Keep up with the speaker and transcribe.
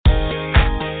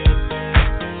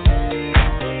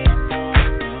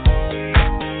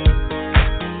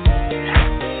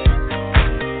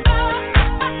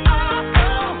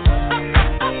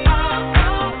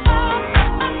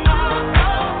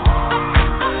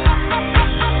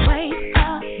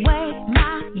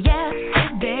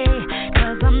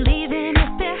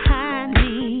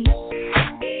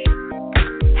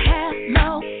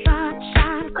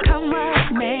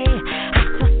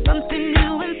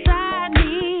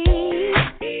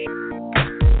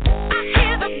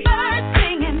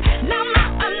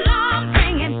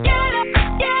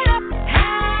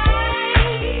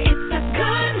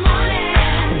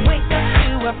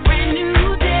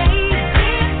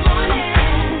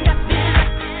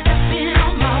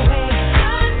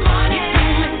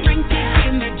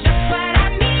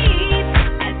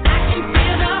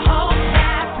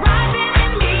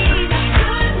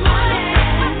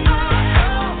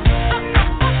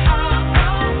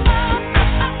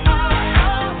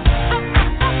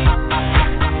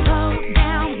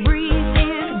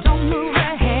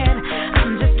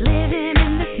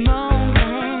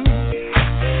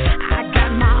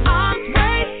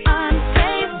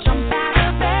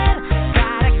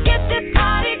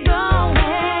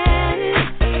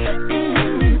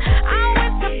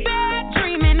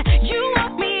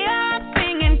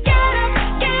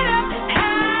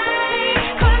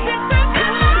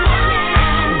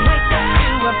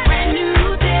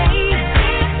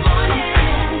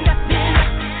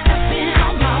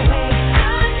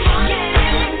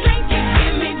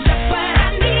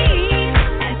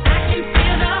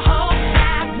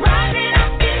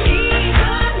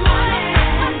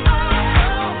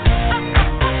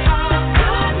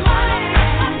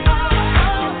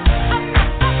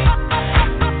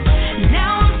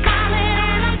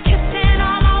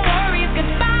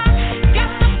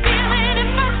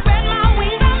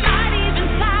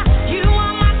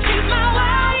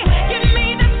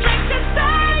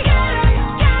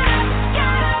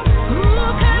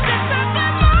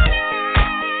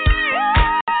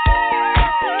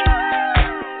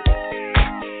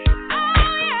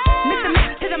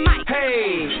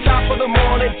of the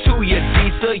morning to you,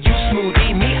 Disa. You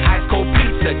smoothie, me ice cold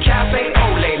pizza. Cafe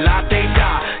ole, latte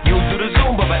da. You do the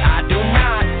Zumba, but I do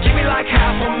not. Give me like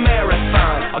half a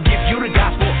marathon. I'll give you the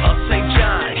gospel of St.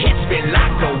 John. Hits me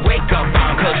like a wake-up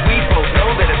bomb, cause we both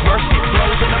know that his mercy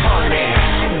flows in the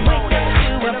morning.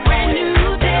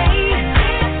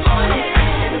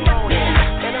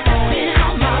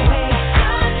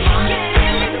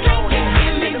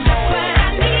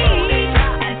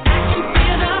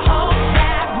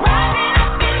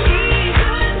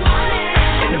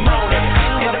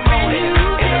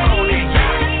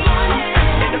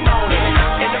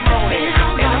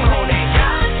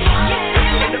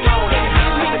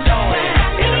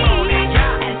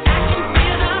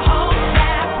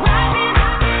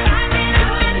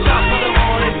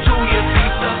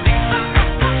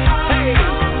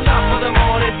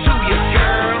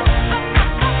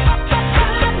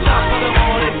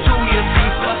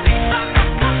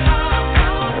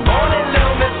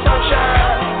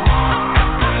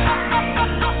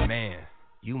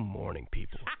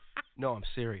 No, I'm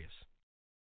serious.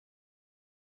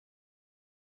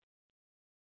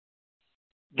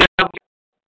 This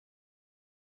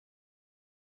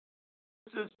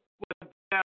is what the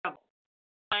devil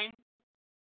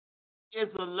is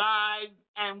alive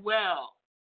and well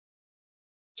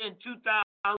in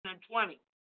 2020.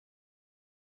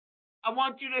 I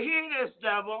want you to hear this,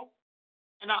 devil,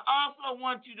 and I also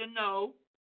want you to know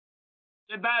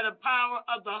that by the power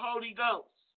of the Holy Ghost,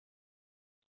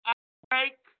 I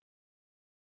break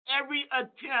every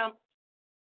attempt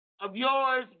of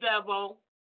yours, devil,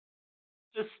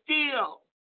 to steal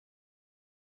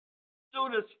through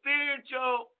the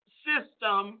spiritual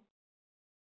system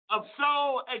of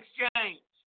soul exchange.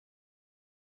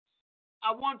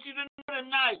 I want you to know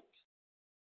tonight.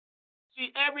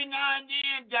 See, every now and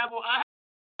then, devil, I have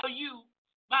to tell you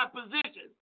my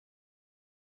position.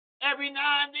 Every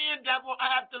now and then, devil,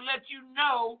 I have to let you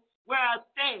know where I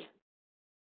stand.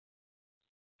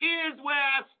 Here's where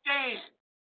I stand.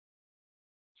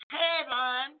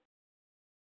 Headline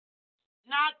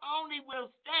not only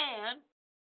will stand,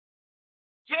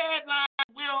 headline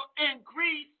will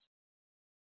increase,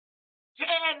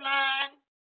 headline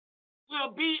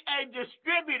will be a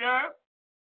distributor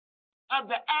of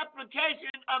the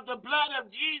application of the blood of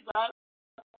Jesus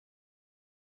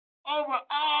over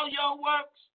all your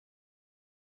works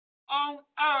on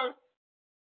earth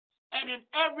and in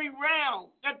every realm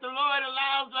that the Lord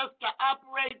allows us to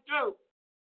operate through.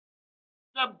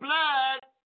 The blood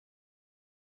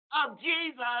of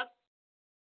Jesus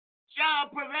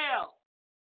shall prevail.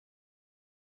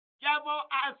 Devil,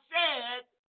 I said,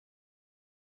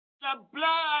 the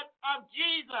blood of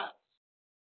Jesus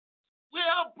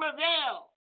will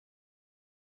prevail.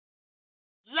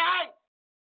 Life.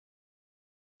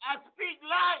 I speak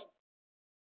life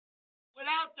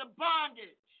without the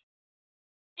bondage.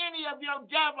 Any of your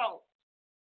devils,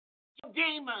 your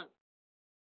demons,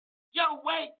 your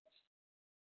weights,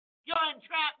 your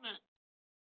entrapments,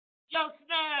 your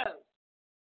snares,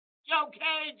 your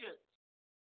cages,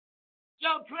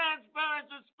 your transference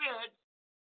of spirits,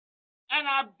 and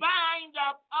I bind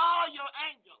up all your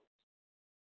angels.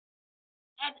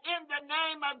 And in the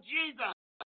name of Jesus,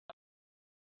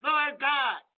 Lord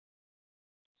God,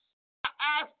 I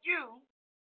ask you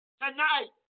tonight,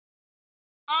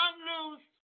 unloose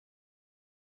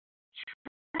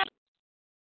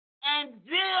and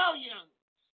zillions,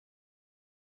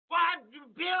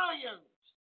 quadrillions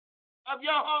of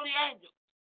your holy angels.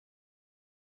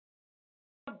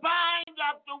 To bind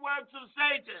up the works of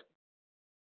Satan.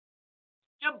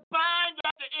 To bind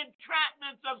up the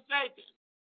entrapments of Satan.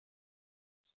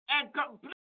 And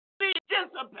completely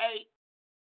dissipate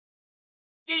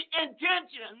the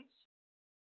intentions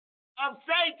of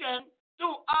Satan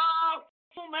through all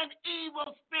human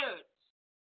evil spirits.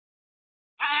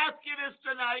 I ask you this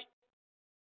tonight,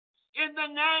 in the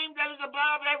name that is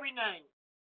above every name,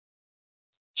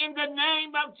 in the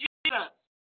name of Jesus.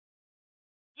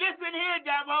 Listen here,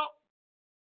 devil.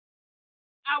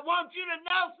 I want you to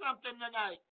know something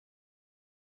tonight.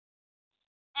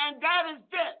 And that is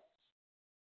this,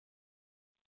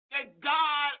 that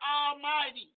God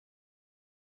Almighty,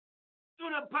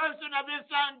 through the person of his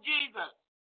son Jesus,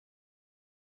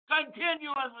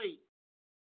 continuously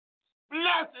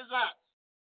blesses us.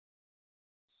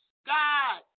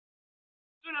 God,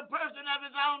 through the person of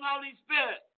his own Holy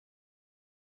Spirit,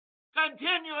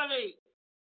 continually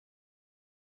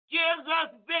gives us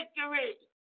victory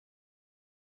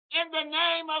in the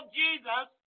name of Jesus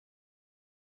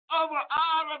over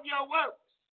all of your works.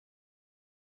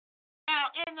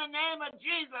 Now, in the name of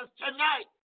Jesus, tonight,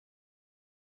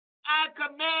 I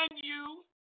command you,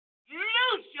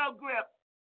 loose your your grip.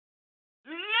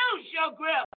 Loose your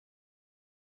grip.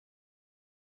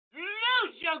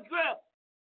 Loose your grip.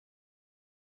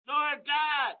 Lord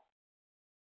God,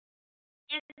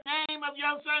 in the name of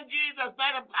your Son Jesus,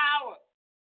 by the power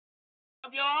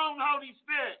of your own Holy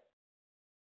Spirit,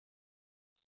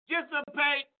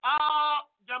 dissipate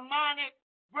all demonic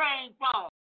brain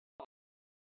fog.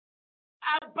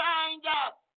 I bind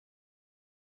up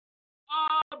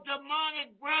all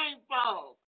demonic brain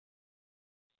fog.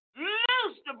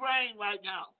 Loose the brain right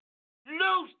now.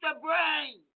 Loose the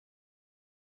brain.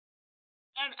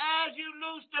 And as you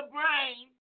loose the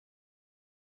brain,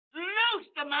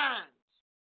 loose the minds.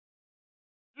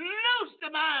 Loose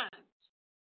the minds.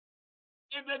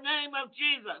 In the name of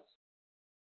Jesus.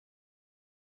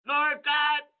 Lord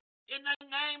God, in the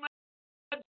name of,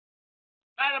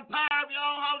 by the power of your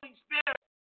own Holy Spirit,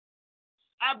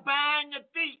 I bind the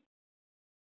thief.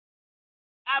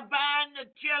 I bind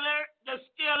the killer, the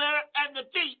stealer, and the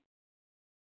thief.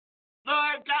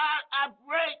 Lord God, I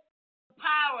break the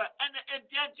power and the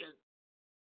intentions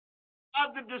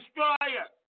of the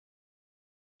destroyer.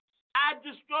 I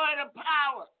destroy the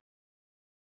power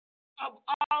of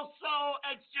all soul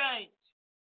exchange.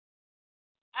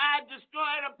 I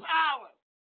destroy the power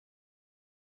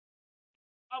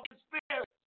of the spirit.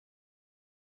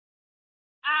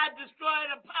 I destroy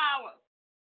the power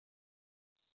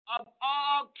of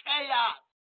all chaos,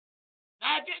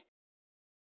 magic,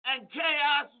 and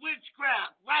chaos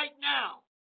witchcraft right now.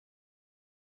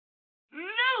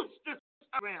 Loose this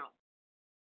earth realm.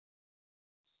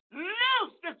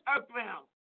 Loose this earth realm.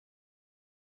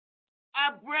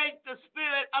 I break the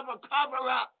spirit of a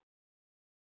cover-up.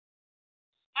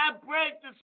 I break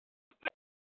the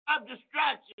spirit of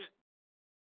distraction.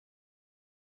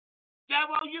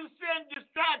 Devil, you send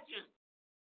distraction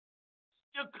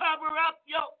to cover up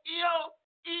your ill,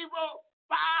 evil,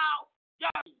 foul,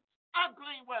 dirty,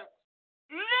 ugly works.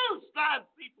 Loose God's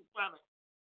people from it.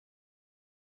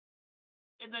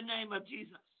 In the name of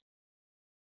Jesus.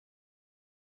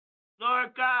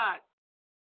 Lord God,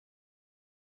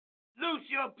 loose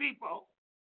your people.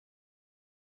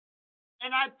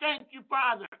 And I thank you,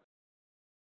 Father,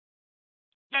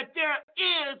 that there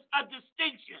is a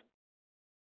distinction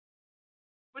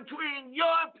between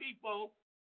your people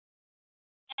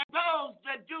and those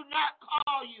that do not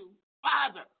call you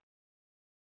Father.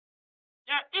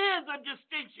 There is a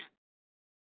distinction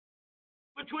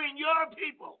between your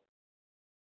people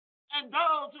and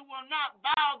those who will not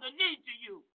bow the knee to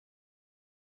you.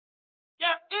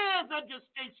 There is a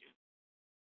distinction.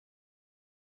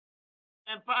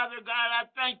 And Father God, I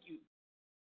thank you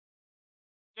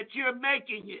that you're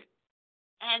making it,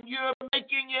 and you're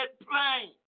making it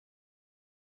plain.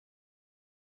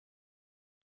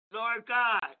 Lord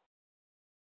God,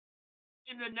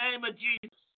 in the name of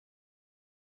Jesus,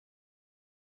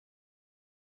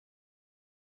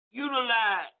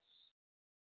 utilize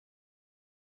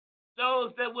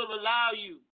those that will allow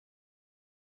you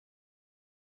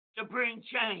to bring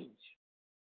change.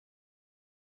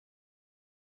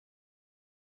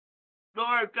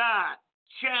 Lord God,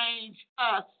 change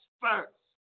us first.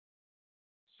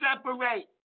 Separate.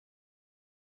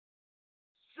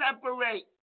 Separate.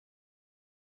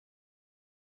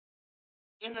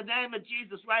 In the name of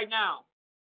Jesus right now.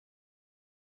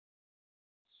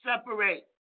 Separate.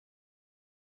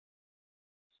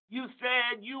 You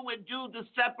said you would do the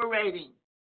separating.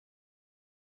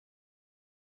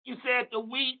 You said the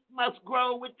wheat must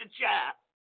grow with the chaff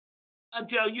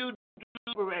until you do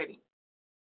the separating.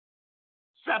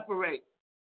 Separate.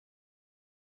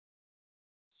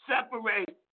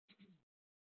 Separate.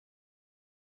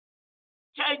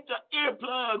 Take the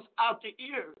earplugs out the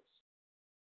ears.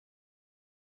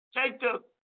 Take the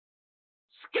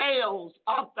scales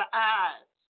off the eyes.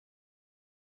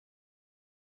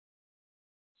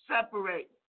 Separate.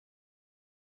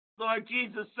 Lord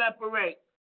Jesus, separate.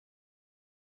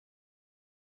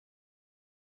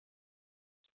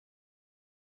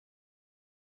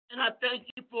 And I thank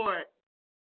you for it.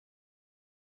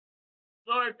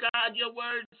 Lord God, your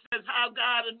word says how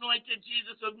God anointed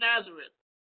Jesus of Nazareth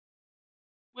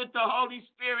with the Holy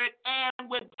Spirit and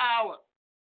with power,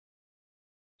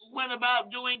 who went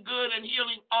about doing good and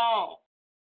healing all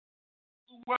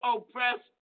who were oppressed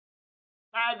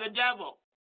by the devil,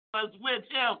 was with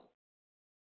him.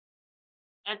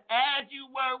 And as you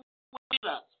were with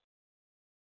us,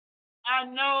 I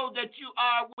know that you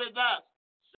are with us.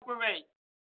 Separate.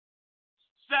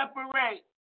 Separate.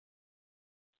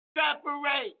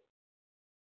 Separate.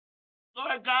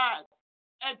 Lord God,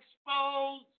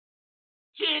 expose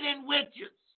hidden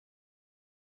witches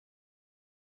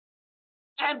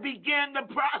and begin the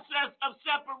process of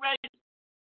separation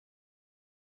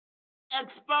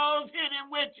expose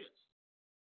hidden witches,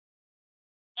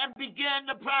 and begin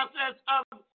the process of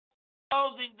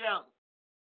exposing them.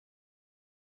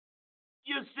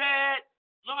 You said,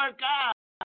 Lord God,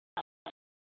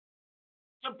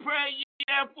 to pray ye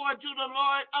therefore to the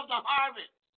Lord of the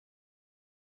harvest,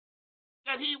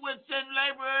 that he would send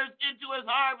laborers into his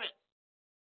harvest.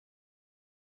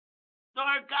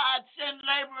 Lord God, send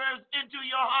laborers into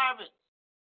your harvest.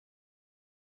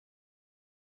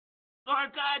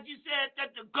 Lord God, you said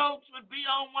that the goats would be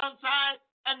on one side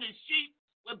and the sheep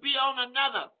would be on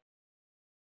another.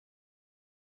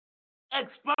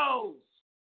 Expose.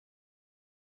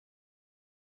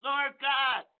 Lord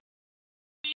God,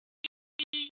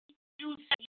 you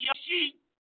said your sheep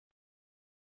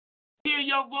hear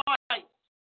your voice,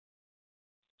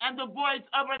 and the voice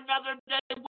of another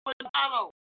they would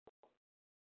follow.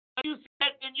 You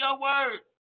said in your word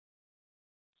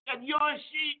that your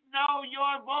sheep know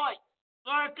your voice.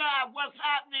 Lord God, what's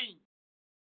happening?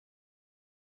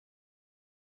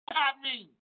 What's happening?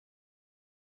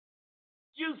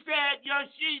 You said your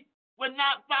sheep would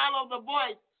not follow the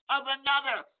voice of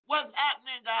another. What's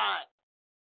happening, God?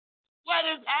 What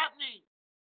is happening?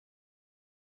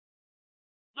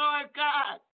 Lord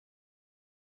God,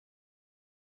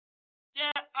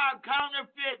 there are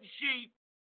counterfeit sheep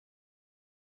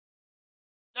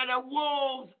that are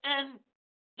wolves and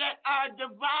that are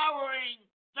devouring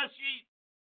the sheep.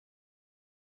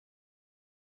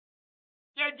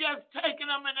 They're just taking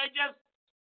them and they're just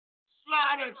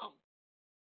slaughtering them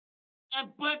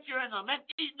and butchering them and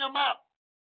eating them up.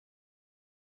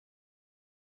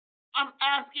 I'm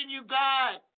asking you,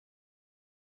 God,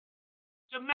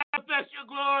 to manifest your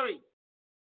glory.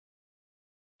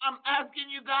 I'm asking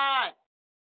you, God,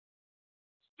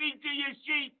 speak to your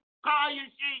sheep, call your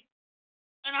sheep.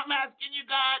 And I'm asking you,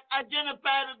 God,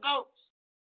 identify the goats.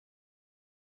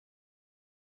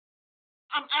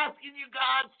 I'm asking you,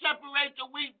 God, separate the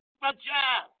wheat from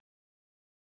chaff.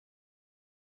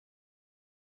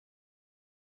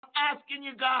 I'm asking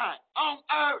you, God, on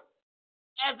earth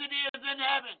as it is in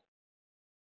heaven.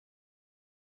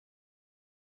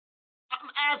 I'm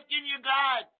asking you,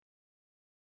 God,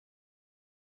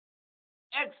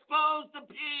 expose the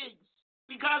pigs.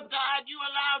 Because, God, you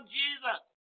allowed Jesus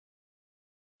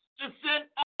to send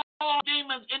all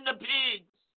demons in the pigs.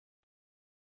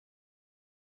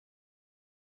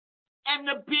 And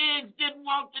the pigs didn't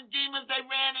want the demons. They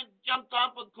ran and jumped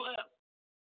off a cliff.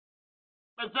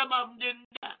 But some of them didn't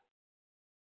die.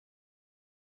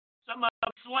 Some of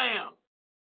them swam.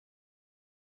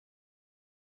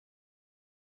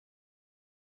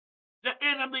 The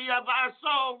enemy of our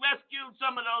soul rescued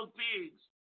some of those pigs.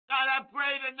 God, I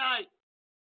pray tonight.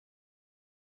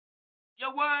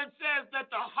 Your word says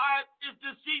that the heart is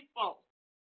deceitful,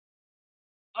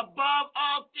 above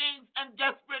all things, and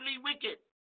desperately wicked.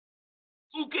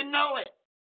 Who can know it?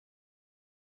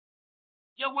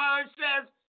 Your word says,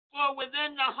 for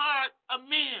within the heart of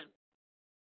men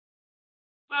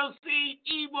proceed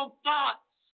evil thoughts,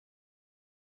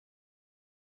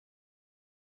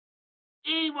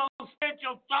 evil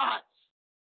spiritual thoughts,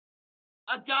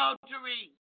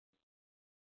 adultery,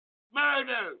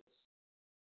 murders,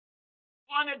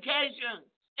 fornications,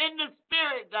 in the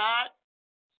spirit, God,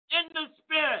 in the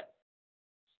spirit,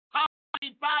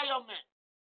 defilement.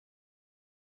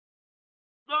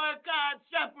 Lord God,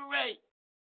 separate.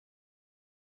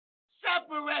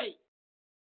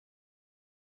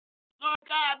 Lord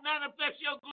God, manifest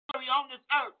your glory on this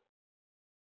earth.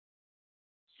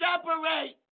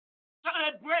 Separate so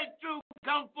that breakthrough can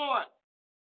come forth.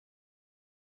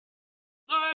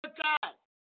 Lord God,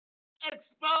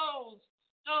 expose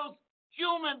those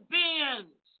human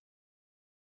beings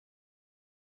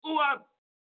who are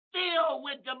filled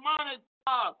with demonic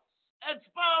thoughts.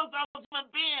 Expose those human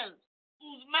beings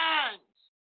whose minds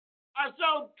are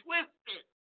so twisted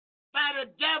by the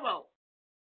devil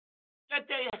that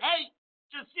they hate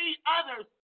to see others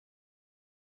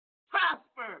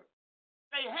prosper.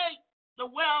 They hate the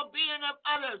well-being of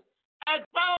others.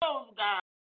 Expose, God,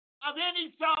 of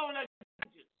any soul that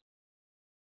changes.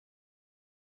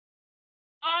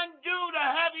 Undo the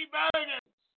heavy burdens.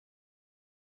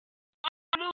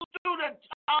 Undo the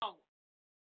tongue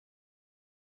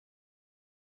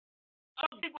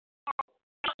of people's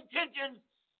intentions,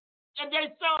 and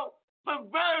they're so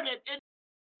perverted in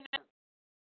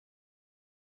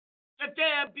that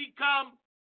they have become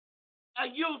a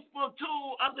useful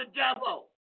tool of the devil.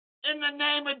 In the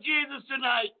name of Jesus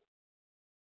tonight,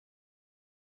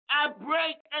 I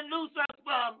break and loose us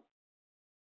from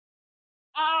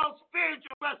all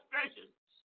spiritual frustrations,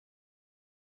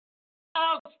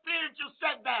 all spiritual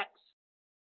setbacks,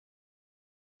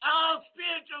 all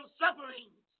spiritual suffering.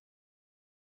 callings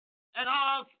and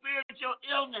all spiritual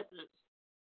illnesses.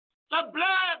 The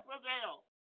blood prevail.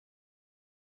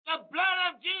 The blood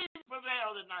of Jesus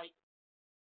prevail tonight.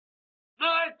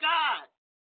 Lord God,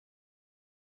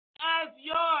 as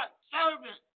your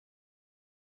servant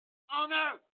on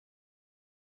earth,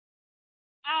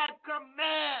 I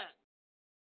command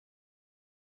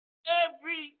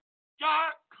every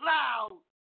dark cloud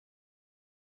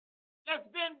that's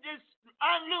been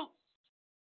unloosed,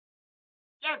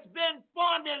 that's been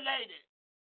formulated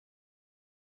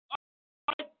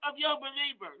of your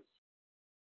believers,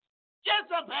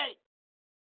 dissipate.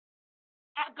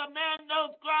 I command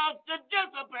those clouds to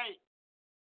dissipate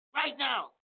right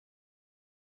now.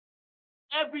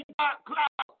 Every dark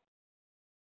cloud,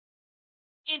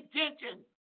 intention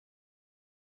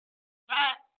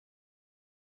by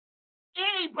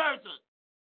any person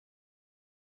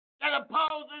that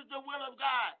opposes the will of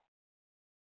God,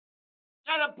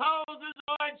 that opposes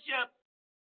the lordship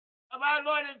of our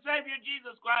Lord and Savior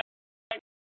Jesus Christ,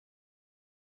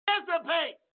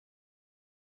 dissipate.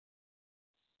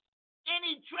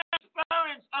 Any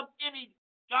transference of any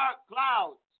dark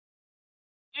clouds,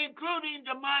 including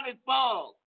demonic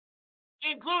fog,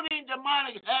 including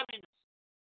demonic heaviness,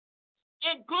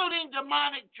 including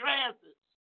demonic trances,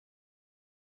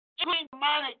 including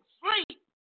demonic sleep.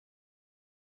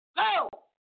 Go!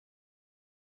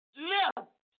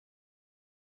 Lift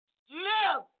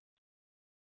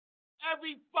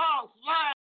every false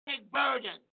lying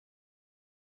burden.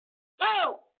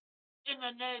 Go! In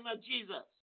the name of Jesus.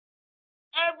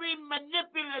 Every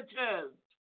manipulative,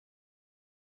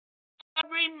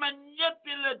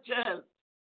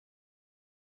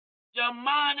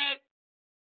 demonic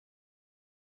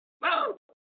growth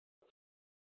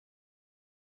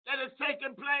that has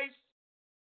taken place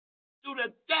through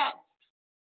the theft,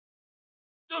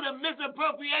 through the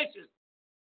misappropriation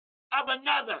of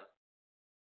another,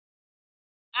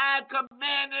 I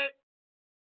command it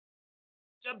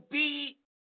to be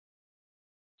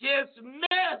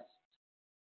dismissed.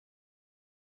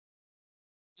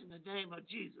 In the name of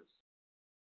Jesus.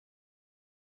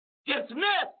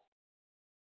 Dismiss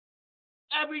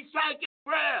every psychic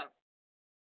prayer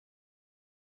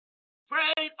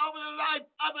prayed over the life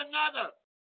of another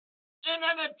in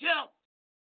an attempt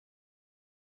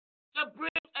to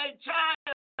bring a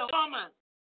child, a woman,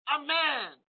 a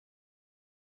man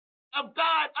of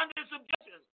God under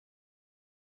subjection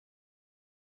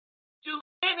to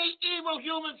any evil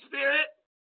human spirit.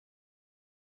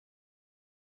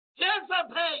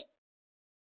 Dissipate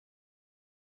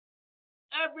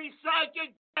every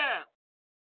psychic prayer.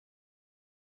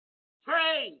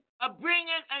 Pray of bringing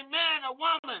a man, a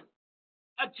woman,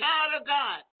 a child of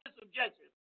God to subjection.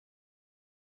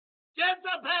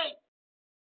 Dissipate.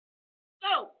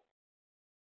 Go.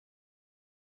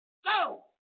 Go.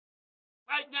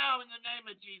 Right now in the name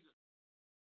of Jesus.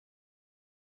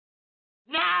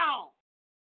 Now.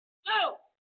 Go.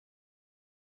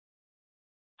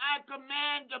 I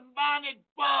command demonic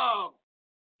fog.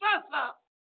 Bust up.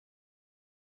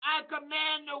 I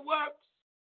command the works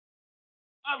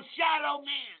of shadow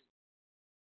men,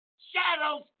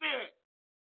 shadow spirits.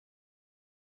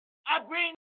 I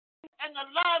bring and the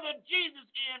love of Jesus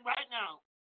in right now.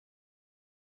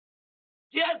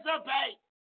 Dissipate.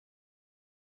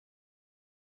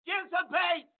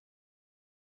 Dissipate.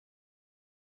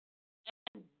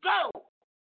 And go.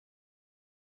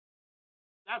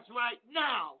 That's right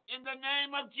now, in the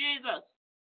name of Jesus.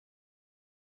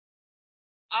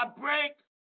 I break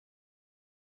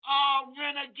all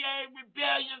renegade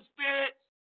rebellion spirits,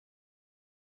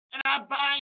 and I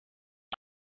bind.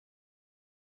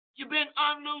 You've been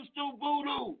unloosed through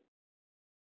voodoo.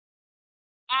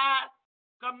 I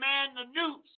command the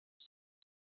noose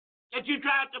that you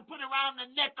tried to put around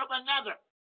the neck of another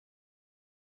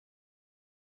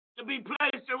to be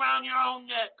placed around your own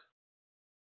neck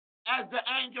as the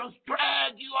angels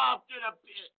drag you off to the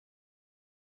pit.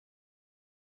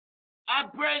 I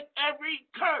break every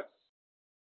curse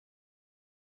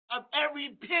of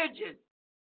every pigeon,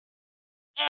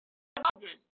 every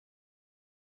organ.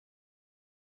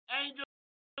 Angels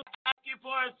ask you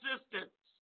for assistance.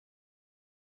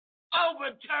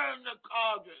 Overturn the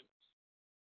cauldrons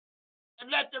and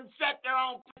let them set their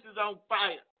own places on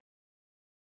fire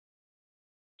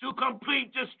to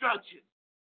complete destruction.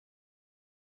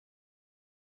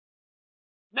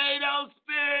 May those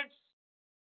spirits,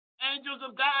 angels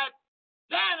of God,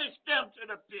 banish them to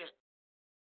the pit.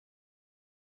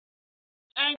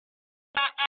 And I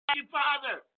ask you,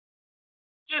 Father,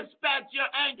 dispatch your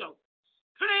angels.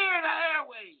 Clear the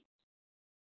airways.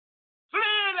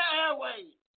 Clear the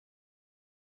airways.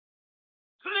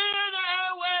 Clear the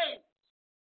airways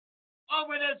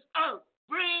over this earth.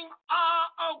 Bring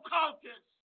all occultists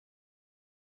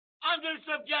under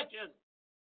subjection.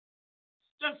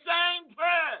 The same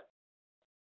prayer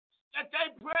that they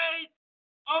prayed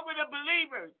over the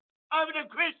believers, over the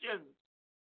Christians,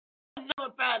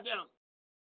 nullify them,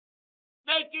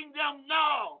 making them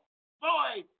null,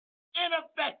 void,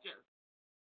 ineffective.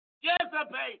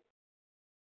 Dissipate.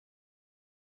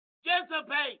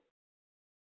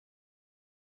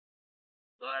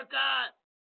 Lord God,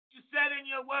 you said in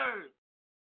your word,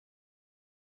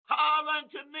 call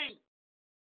unto me,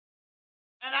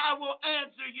 and I will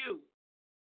answer you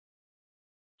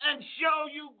and show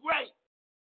you great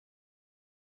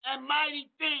and mighty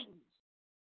things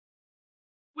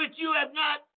which you have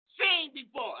not seen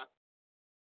before,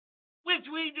 which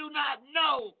we do not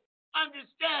know,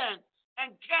 understand,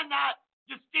 and cannot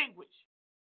distinguish.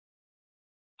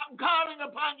 I'm calling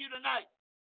upon you tonight.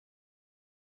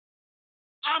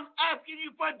 I'm asking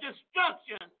you for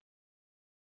destruction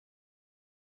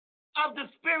of the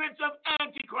spirits of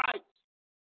Antichrist.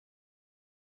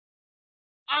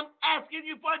 I'm asking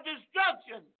you for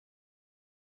destruction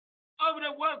over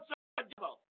the works of the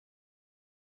devil.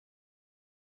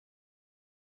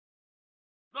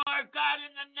 Lord God,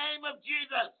 in the name of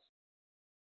Jesus,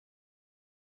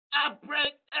 I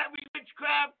break every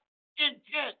witchcraft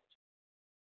intent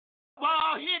of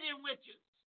all hidden witches.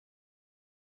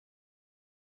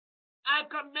 I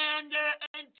command their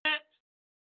intent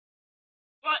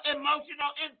for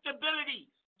emotional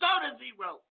instability, go to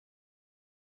zero.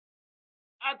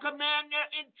 I command their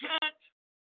intent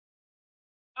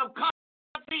of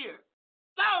constant fear,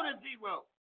 go to zero.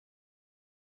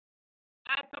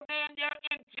 I command their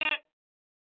intent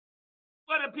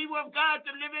for the people of God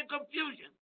to live in confusion,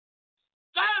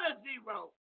 go to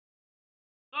zero.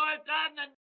 Lord God,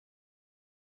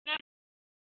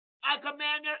 I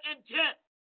command their intent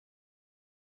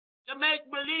to make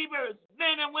believers,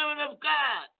 men and women of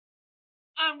God,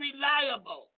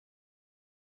 unreliable,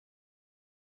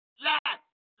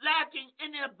 lacking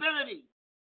in the ability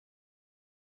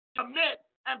to commit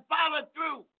and follow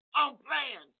through on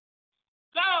plans.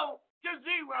 Go to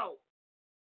zero.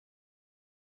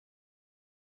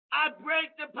 I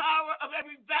break the power of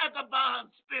every vagabond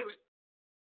spirit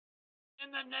in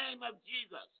the name of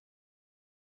Jesus.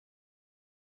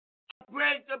 I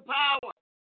break the power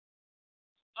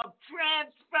of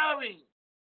transferring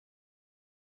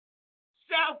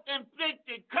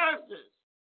self-inflicted curses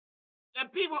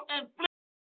that people inflict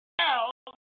themselves,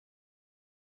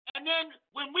 and then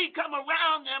when we come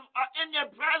around them or in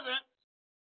their presence,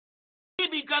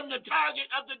 we become the target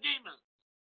of the demons.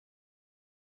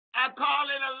 I call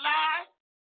it a lie,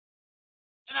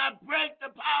 and I break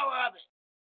the power of it.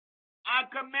 I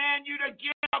command you to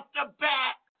get off the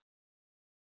back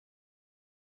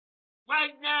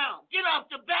right now. Get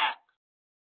off the back.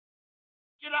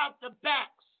 Get off the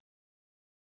backs.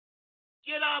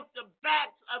 Get off the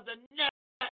backs of the neck.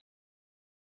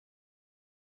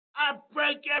 I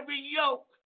break every yoke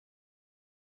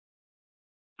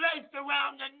placed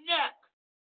around the neck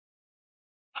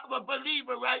of a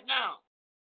believer right now.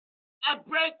 I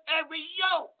break every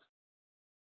yoke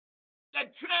that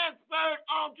transferred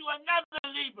onto another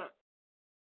believer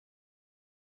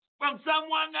from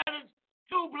someone that is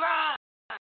too blind,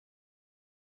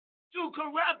 too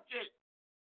corrupted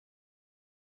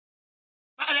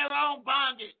by their own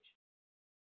bondage.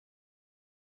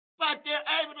 But they're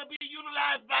able to be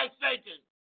utilized by Satan.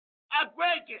 I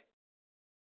break it.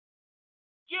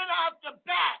 Get off the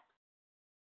back.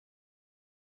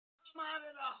 Come out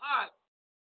of the heart.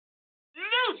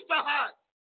 Loose the heart.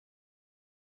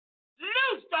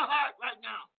 Loose the heart right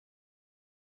now.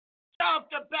 Get off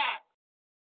the back.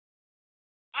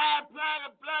 I apply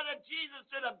the blood of Jesus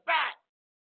to the back,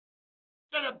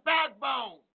 to the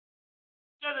backbone,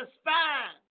 to the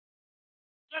spine,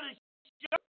 to the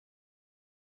shoulder.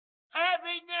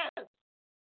 Heaviness.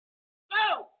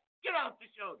 Go. Get off the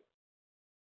shoulder.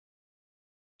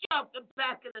 Get off the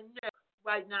back of the neck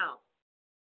right now.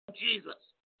 Jesus.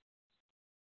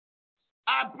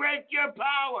 I break your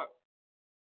power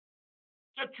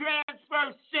to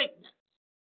transfer sickness,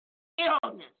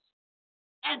 illness,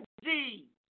 and disease.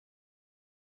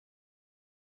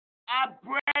 I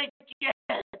break it.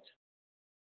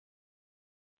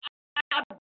 I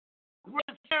break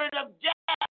the spirit of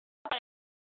death.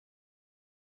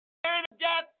 Spirit of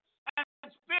death and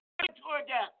spiritual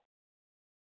death.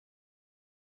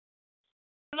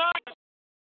 The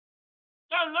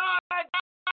Lord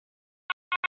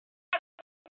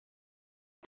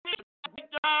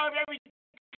of every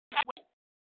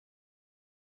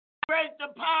break the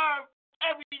power of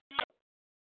every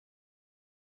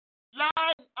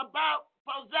lying about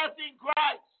possessing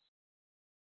Christ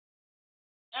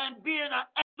and being an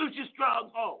absolute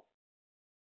stronghold.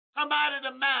 Come out of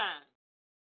the mind.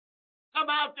 Come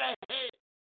out the head.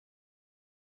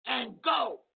 And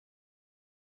go.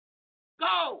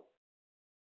 Go.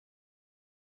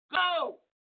 Go.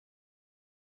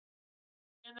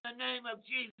 In the name of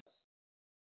Jesus.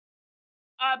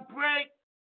 I break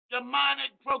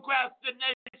demonic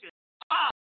procrastination.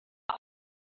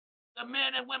 The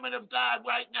men and women of God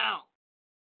right now.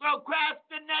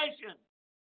 Procrastination.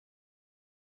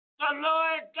 The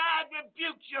Lord God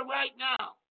rebukes you right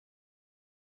now.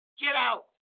 Get out.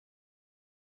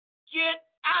 Get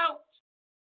out.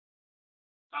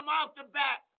 Come off the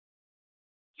back.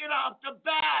 Get off the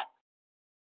back.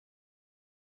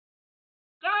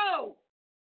 Go.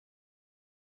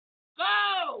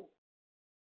 Go.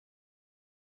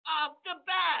 Off the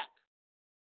back.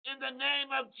 In the name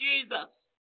of Jesus.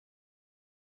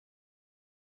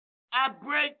 I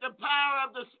break the power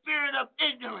of the spirit of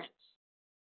ignorance.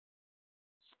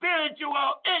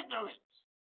 Spiritual ignorance.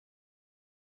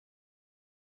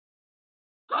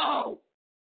 Go.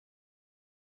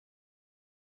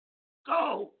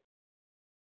 Go.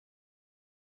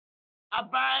 I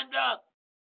bind up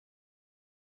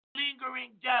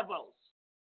lingering devils,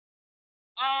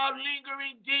 all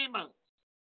lingering demons,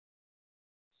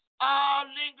 all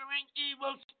lingering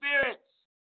evil spirits,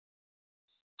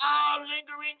 all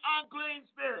lingering unclean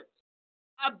spirits.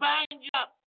 I bind you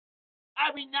up.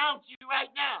 I renounce you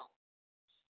right now.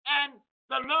 And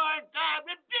the Lord God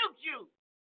rebuke you.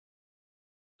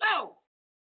 Go.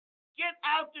 Get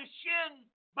out the shin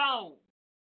bone.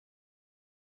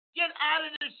 Get out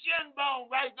of the shin bone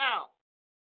right now.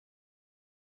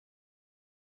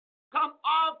 Come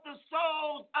off the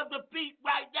soles of the feet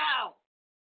right now.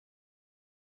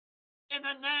 In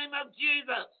the name of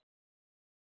Jesus.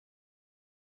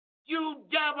 You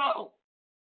devil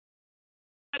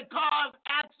that cause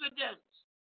accidents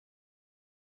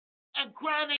and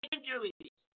chronic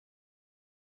injuries,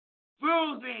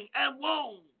 bruising and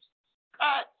wounds,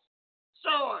 cuts,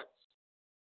 sores.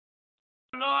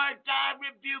 The Lord God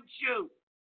rebukes you.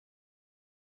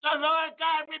 The Lord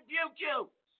God rebukes you.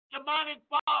 Demonic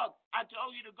fog. I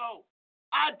told you to go.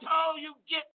 I told you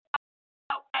get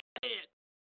out that head.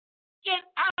 Get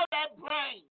out of that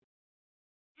brain.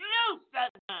 Loose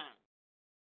that mind.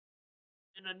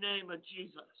 In the name of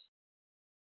Jesus.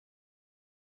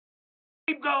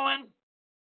 Keep going.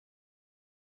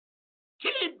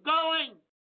 Keep going.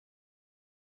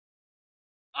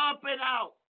 Up and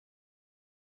out.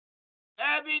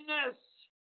 Heaviness.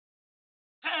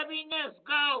 Heaviness,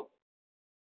 go.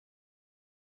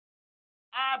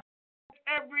 I break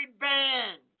every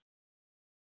band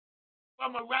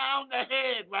from around the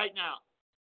head right now.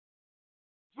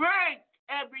 Break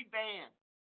every band.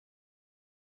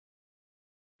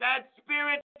 That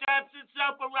spirit wraps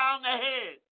itself around the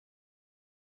head.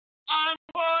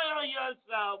 Uncoil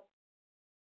yourself.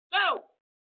 Go.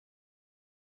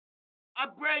 I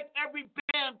break every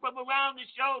band from around the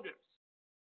shoulders.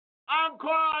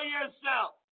 Uncoil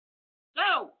yourself.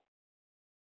 Go.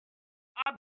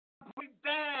 I break every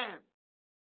band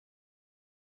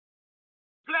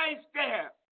placed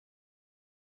there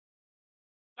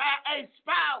by a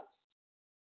spouse.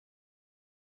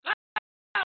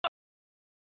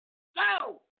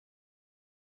 Go.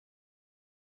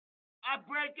 I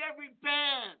break every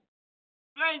band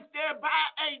placed there by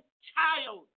a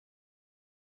child.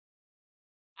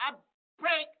 I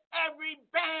break every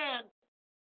band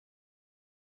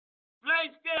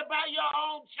placed there by your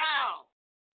own child.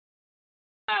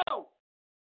 Go.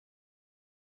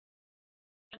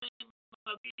 In the name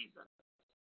of Jesus.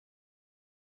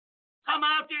 Come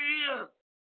out the ear.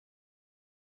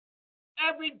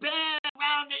 Every band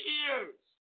around the ears.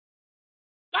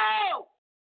 Go.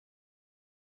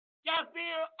 Deaf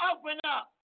ear, open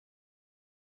up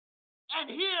and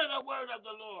hear the word of the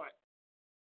Lord.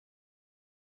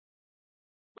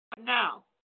 Right now,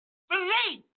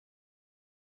 believe.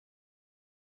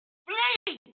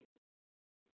 Flee!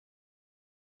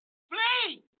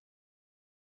 Flee!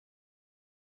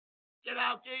 Get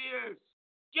out the ears.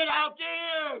 Get out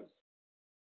the ears.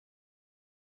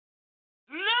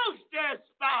 Loose their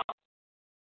spouse.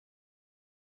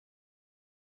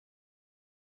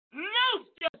 Loose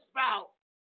their spouse.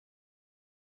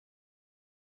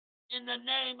 In the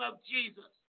name of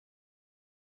Jesus.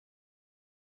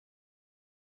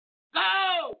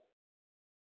 Go!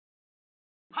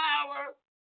 Power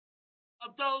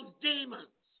of those demons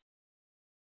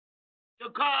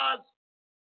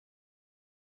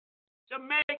to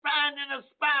make finding a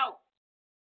spouse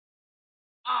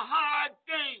a hard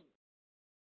thing.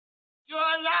 You're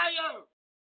a liar.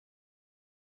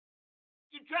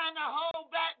 You're trying to hold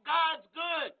back God's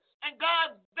good and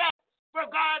God's best for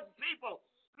God's people.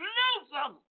 Loose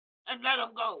them and let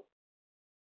them go.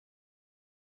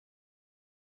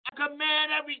 I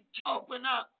command every door open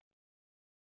up.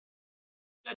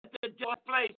 That the door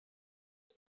place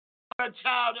for a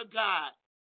child of God.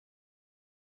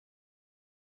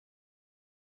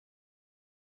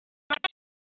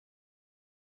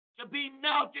 To be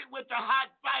melted with the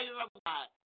hot fire of God.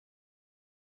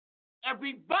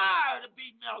 Every bar to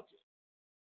be melted.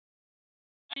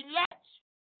 Every latch,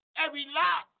 every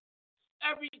lock,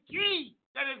 every key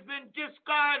that has been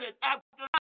discarded after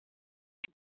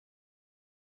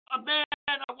a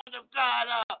man or woman of God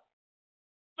up.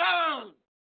 Burn.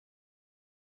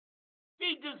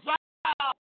 Be dissolved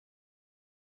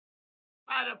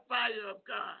by the fire of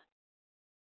God.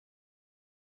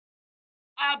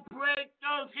 I break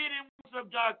those hidden works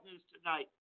of darkness tonight.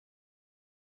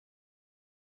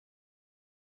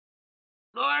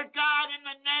 Lord God, in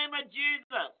the name of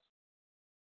Jesus,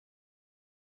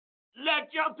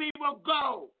 let your people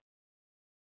go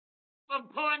from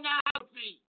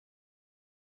pornography,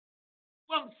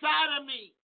 from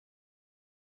sodomy,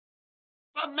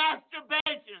 from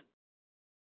masturbation,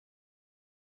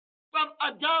 from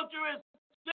adulterous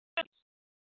sins.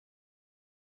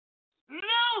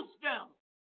 Loose them,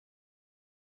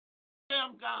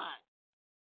 God,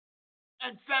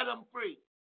 and set them free.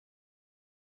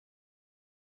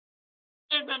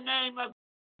 In the name of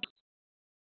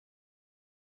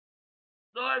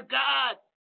Lord God,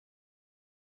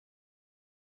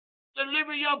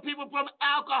 deliver your people from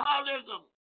alcoholism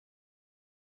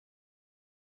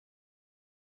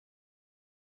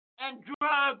and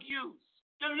drug use.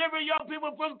 Deliver your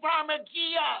people from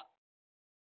pharmakia.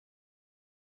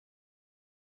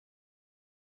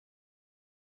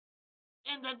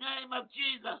 In the name of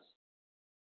Jesus.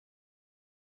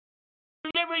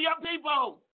 Deliver your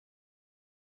people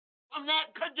from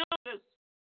that caduceus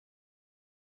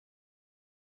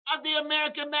of the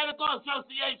American Medical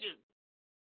Association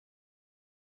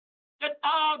that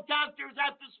all doctors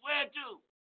have to swear to.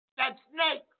 That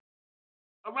snake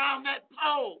around that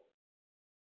pole.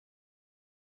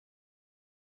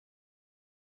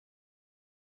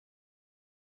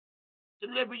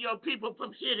 Deliver your people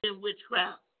from hidden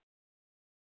witchcraft.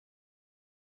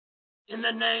 In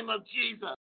the name of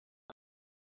Jesus.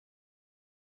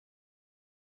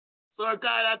 Lord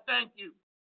God, I thank you.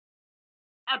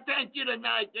 I thank you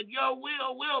tonight that your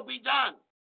will be done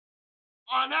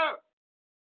on earth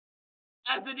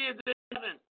as it is in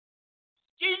heaven.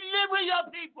 Deliver your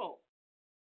people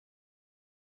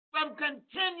from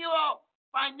continual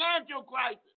financial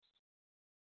crisis,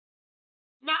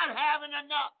 not having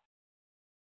enough,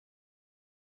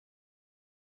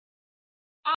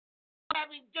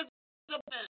 having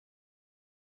discipline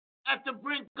at the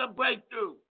brink of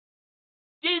breakthrough.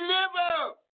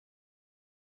 Deliver,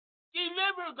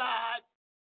 God.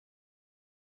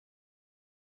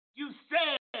 You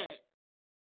said,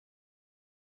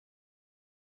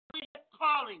 we are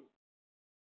calling.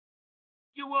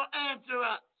 You will answer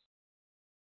us.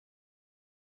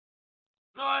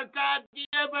 Lord God,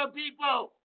 deliver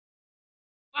people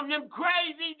from them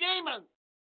crazy demons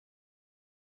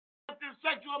after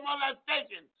sexual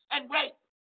molestation and rape.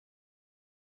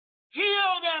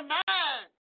 Heal their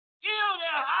minds. Heal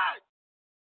their hearts.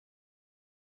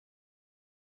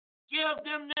 Give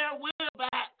them their will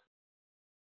back.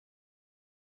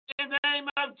 In the name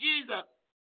of Jesus.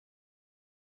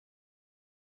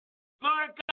 Lord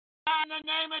God, in the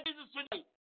name of Jesus today,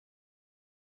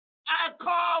 I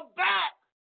call back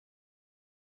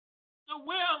the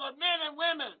will of men and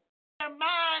women, their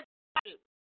minds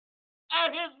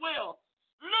at his will.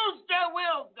 Loose their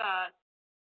wills, God.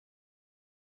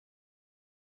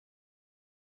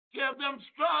 Give them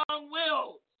strong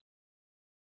wills,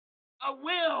 a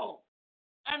will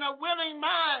and a willing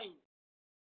mind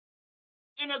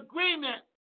in agreement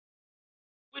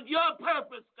with your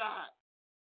purpose, God.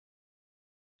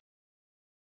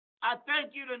 I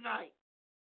thank you tonight.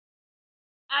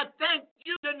 I thank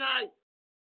you tonight.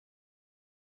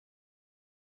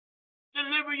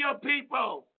 Deliver your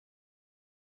people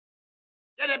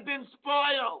that have been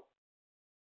spoiled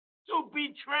to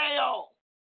betrayal.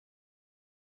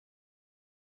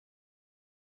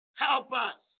 Help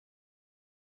us.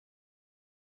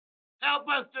 Help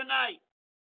us tonight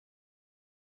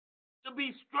to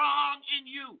be strong in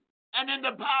you and in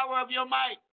the power of your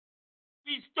might.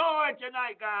 Restore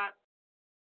tonight, God.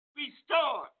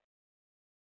 Restore.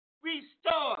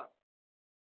 Restore.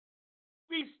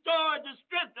 Restore the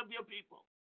strength of your people.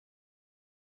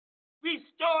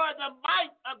 Restore the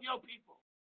might of your people.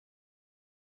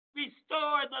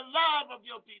 Restore the love of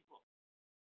your people.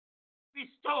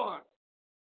 Restore.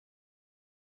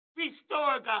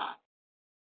 Restore, God.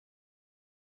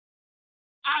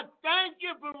 I thank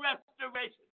you for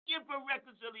restoration. Thank you for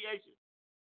reconciliation.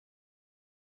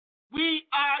 We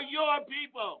are your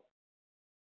people,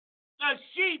 the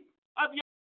sheep of your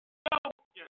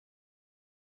pasture.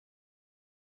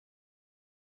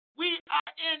 We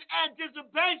are in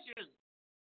anticipation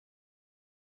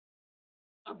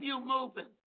of you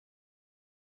moving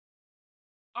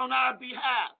on our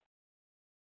behalf.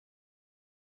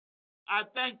 I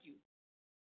thank you.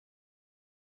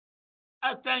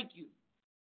 I thank you.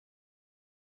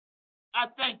 I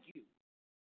thank you.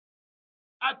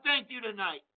 I thank you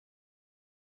tonight.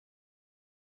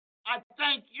 I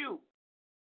thank you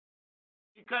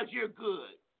because you're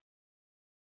good.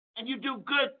 And you do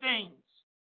good things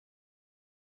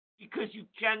because you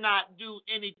cannot do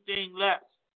anything less.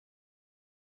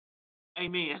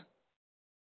 Amen.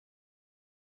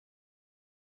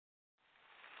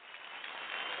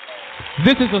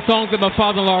 This is a song that my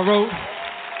father-in-law wrote.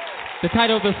 The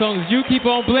title of the song is You Keep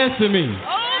On Blessing Me.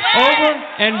 Over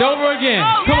and over again.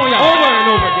 Come on, y'all. Over and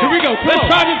over again. Here we go. Let's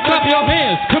try this. Clap your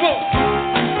hands. Come on.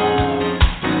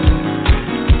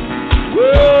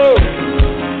 Woo!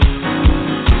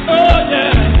 Oh,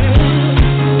 yeah.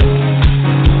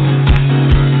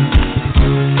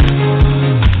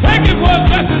 Thank you for a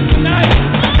blessing tonight.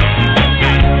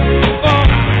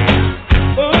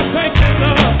 Oh, thank you,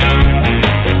 Lord.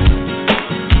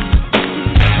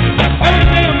 Every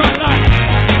day of my life,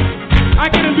 I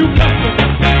get a new blessing.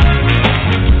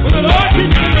 When the Lord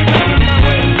keeps giving me my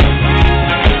way,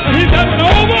 and He does it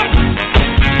over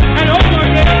and over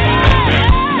again.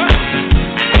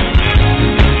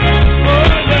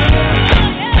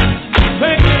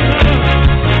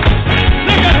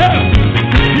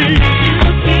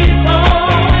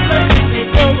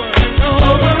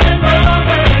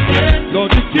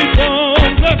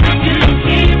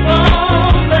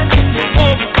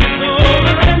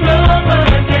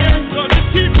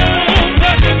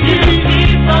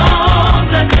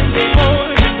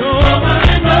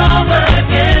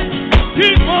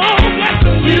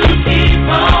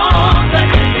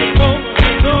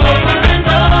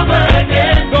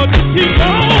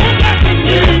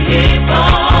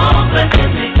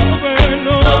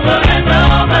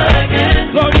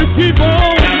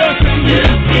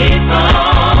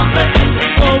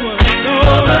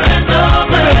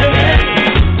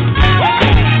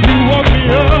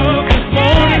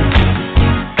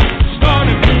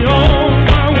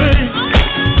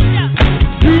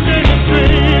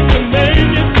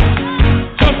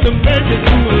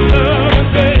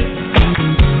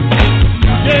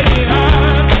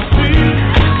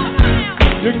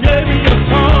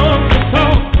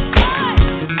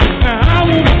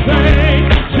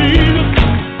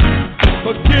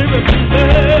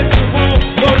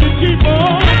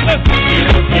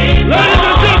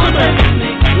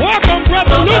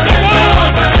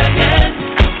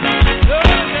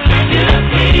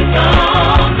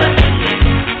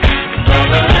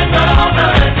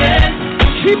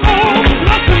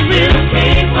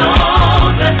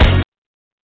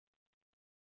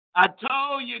 I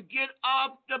told you, get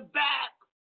off the back.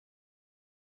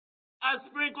 I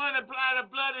sprinkle and apply the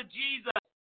blood of Jesus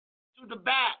to the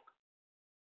back.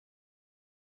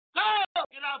 Go!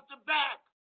 Get off the back.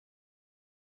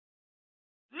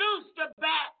 Loose the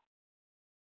back.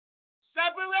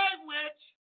 Separate which.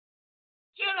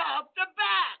 Get off the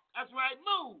back. That's right,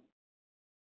 move.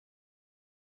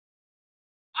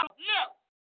 Uplift.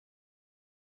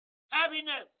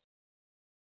 Heaviness.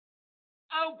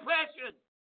 Oppression.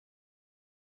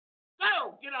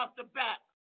 Go! Get off the back.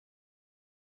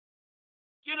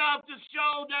 Get off the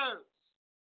shoulders.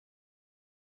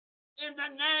 In the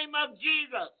name of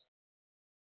Jesus.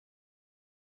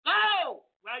 Go!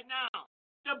 Right now.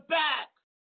 The back.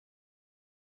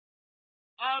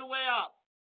 All the way up.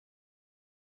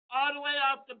 All the way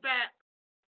off the back.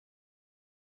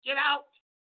 Get out.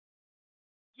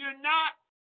 You're not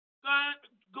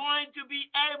going to be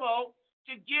able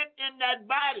to get in that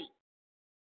body.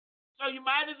 So you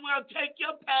might as well take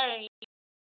your pain.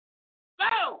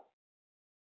 Go!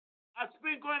 I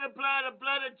sprinkle and apply the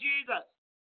blood of Jesus.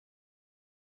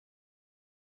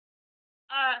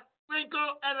 I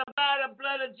sprinkle and apply the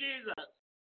blood of Jesus.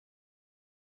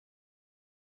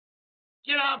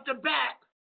 Get off the back.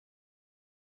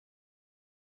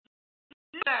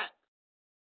 Back.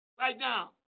 Right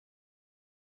now.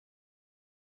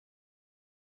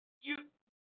 You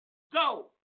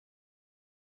go.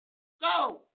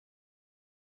 Go.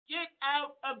 Get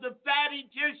out of the fatty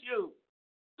tissue.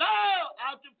 Go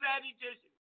out the fatty tissue.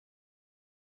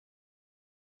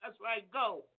 That's right,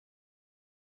 go.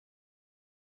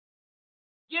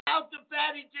 Get out the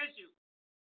fatty tissue.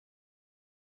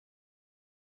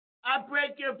 I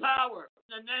break your power in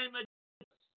the name of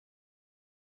Jesus.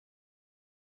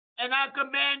 And I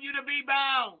command you to be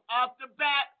bound off the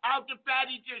back, out the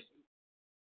fatty tissue.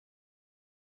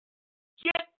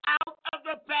 Get out of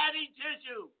the fatty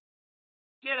tissue.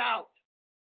 Get out.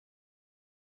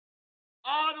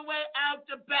 All the way out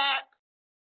the back.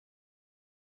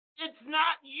 It's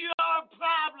not your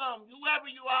problem, whoever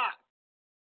you are.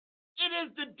 It is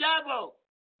the devil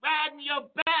riding your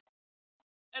back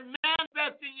and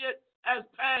manifesting it as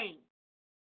pain.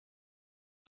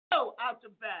 Go out the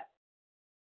back.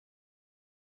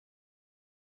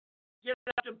 Get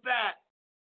out the back.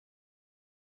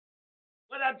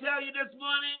 What I tell you this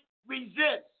morning,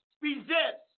 resist.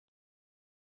 Resist.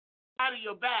 Out of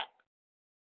your back.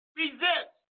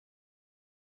 Resist.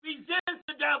 Resist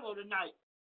the devil tonight.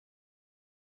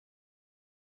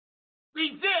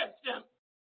 Resist him.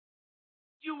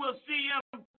 You will see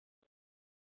him.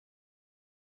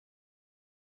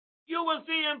 You will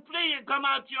see him flee and come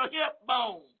out your hip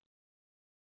bone.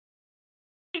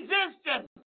 Resist him.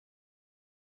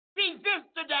 Resist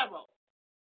the devil.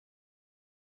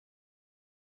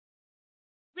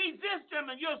 Resist him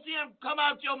and you'll see him come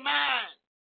out your mind.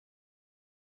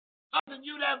 Causing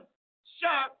you them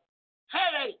sharp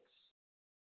headaches.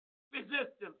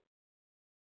 Resist him.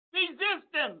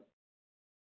 Resist him.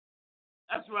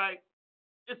 That's right.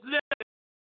 It's living.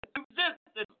 Resist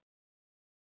him.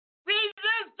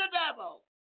 Resist the devil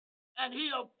and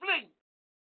he'll flee.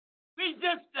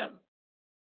 Resist him.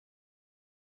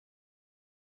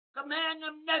 Command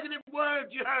them negative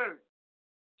words you heard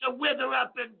to wither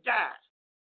up and die.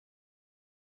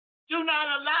 Do not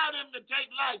allow them to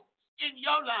take life in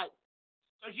your life,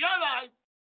 because your life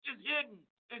is hidden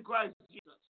in Christ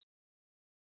Jesus.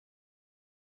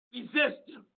 Resist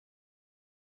him.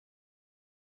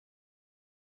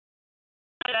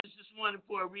 I asked this morning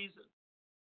for a reason.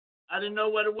 I didn't know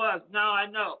what it was. Now I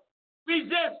know.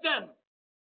 Resist him.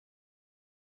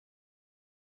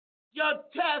 Your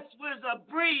test was a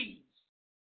breeze.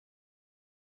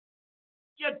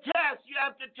 Your test you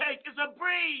have to take is a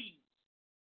breeze.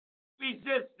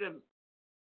 Resist him.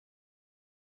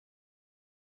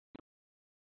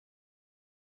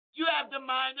 You have the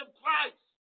mind of Christ.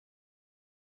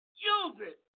 Use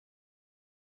it.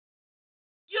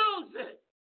 Use it.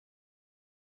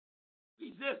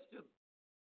 Resist him.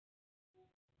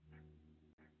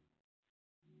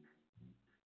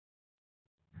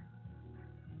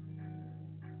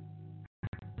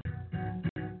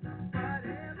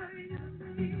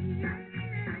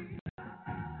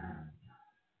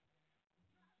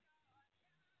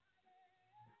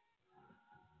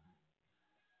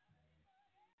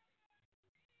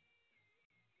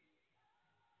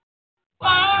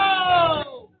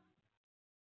 Oh!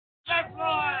 Yes,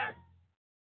 Lord!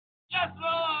 Yes,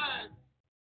 Lord!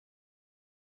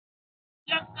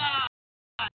 Yes, God!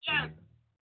 Yes!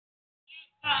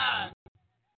 God!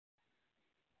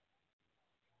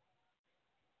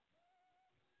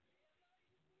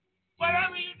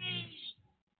 Whatever you need.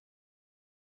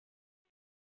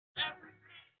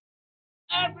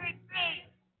 Everything.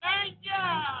 Thank you.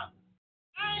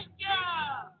 Thank you.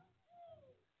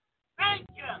 Thank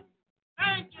you.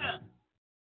 Thank you.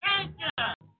 Thank you.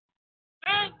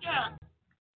 Thank you.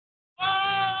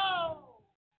 Oh.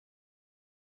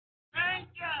 Thank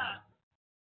you.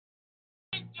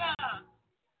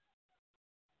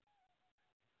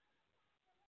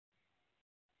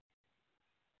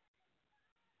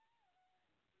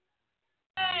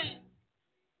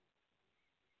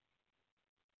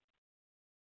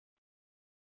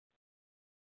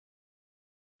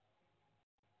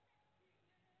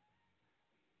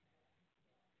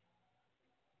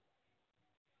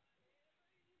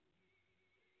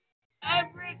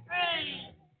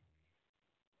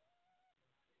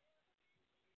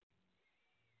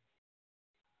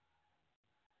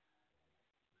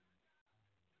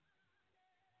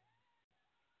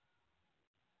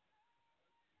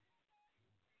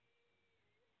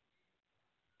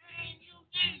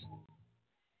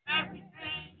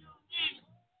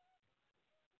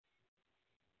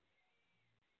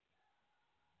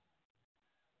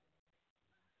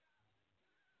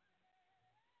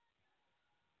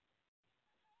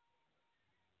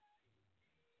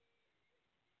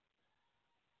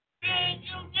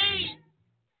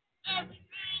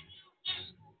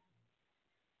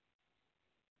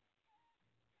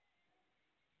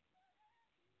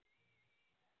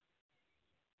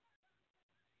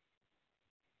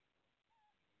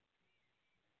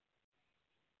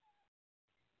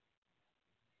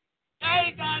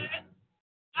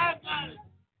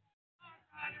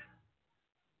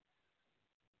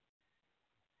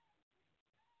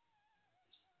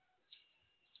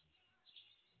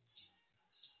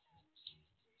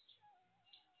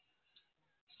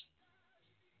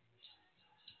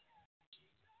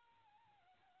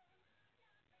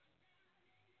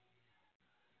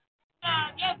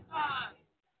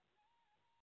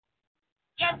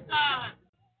 Yes, God.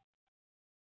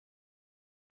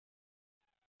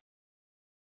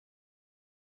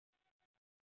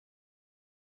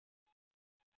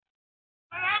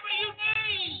 Whatever you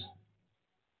need.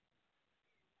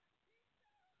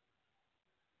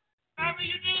 Whatever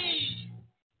you need.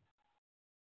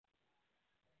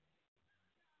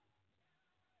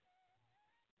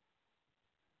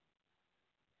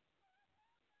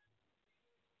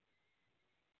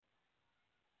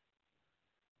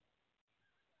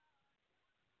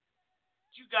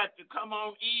 You got to come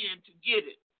on in to get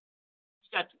it. You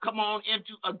got to come on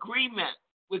into agreement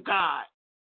with God.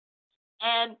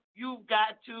 And you've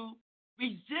got to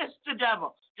resist the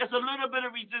devil. Just a little bit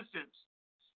of resistance.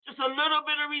 Just a little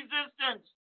bit of resistance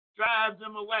drives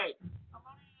them away. Come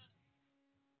on in.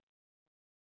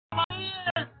 Come on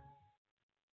in.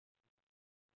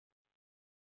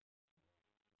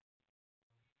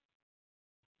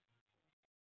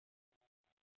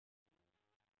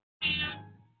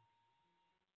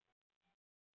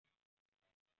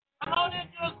 Come on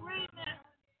into agreement.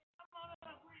 Come on into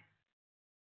agreement.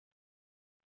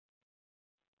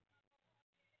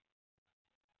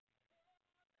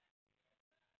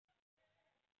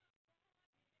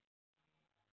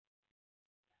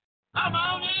 Come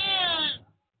on in.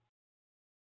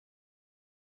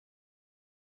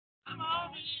 Come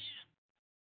on in.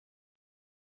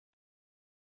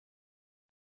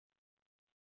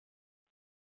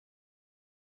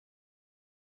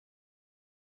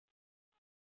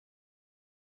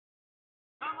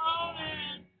 Come on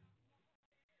in.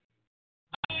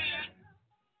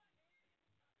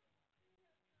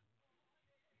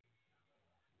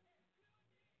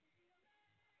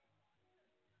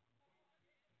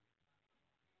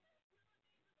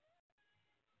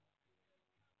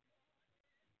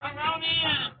 Come on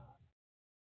in.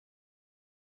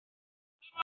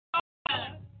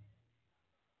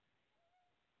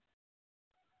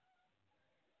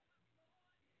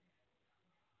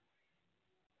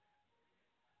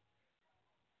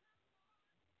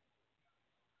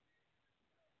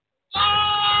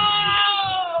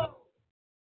 Oh!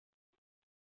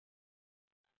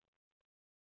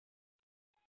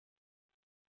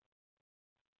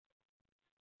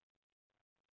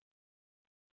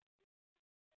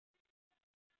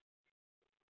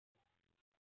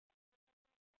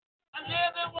 A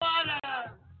living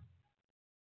water.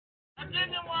 A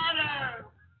living water.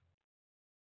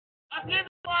 A living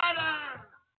water.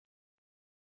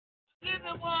 A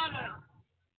living water.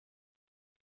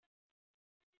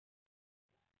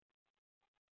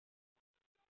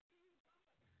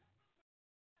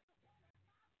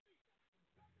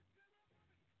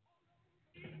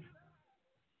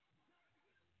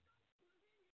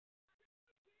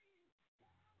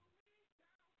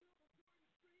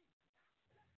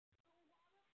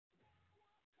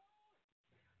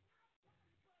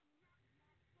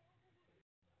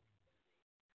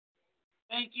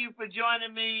 Thank you for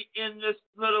joining me in this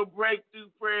little breakthrough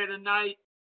prayer tonight.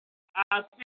 I'll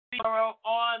see you tomorrow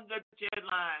on the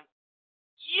deadline.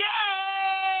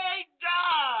 Yay,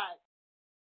 God!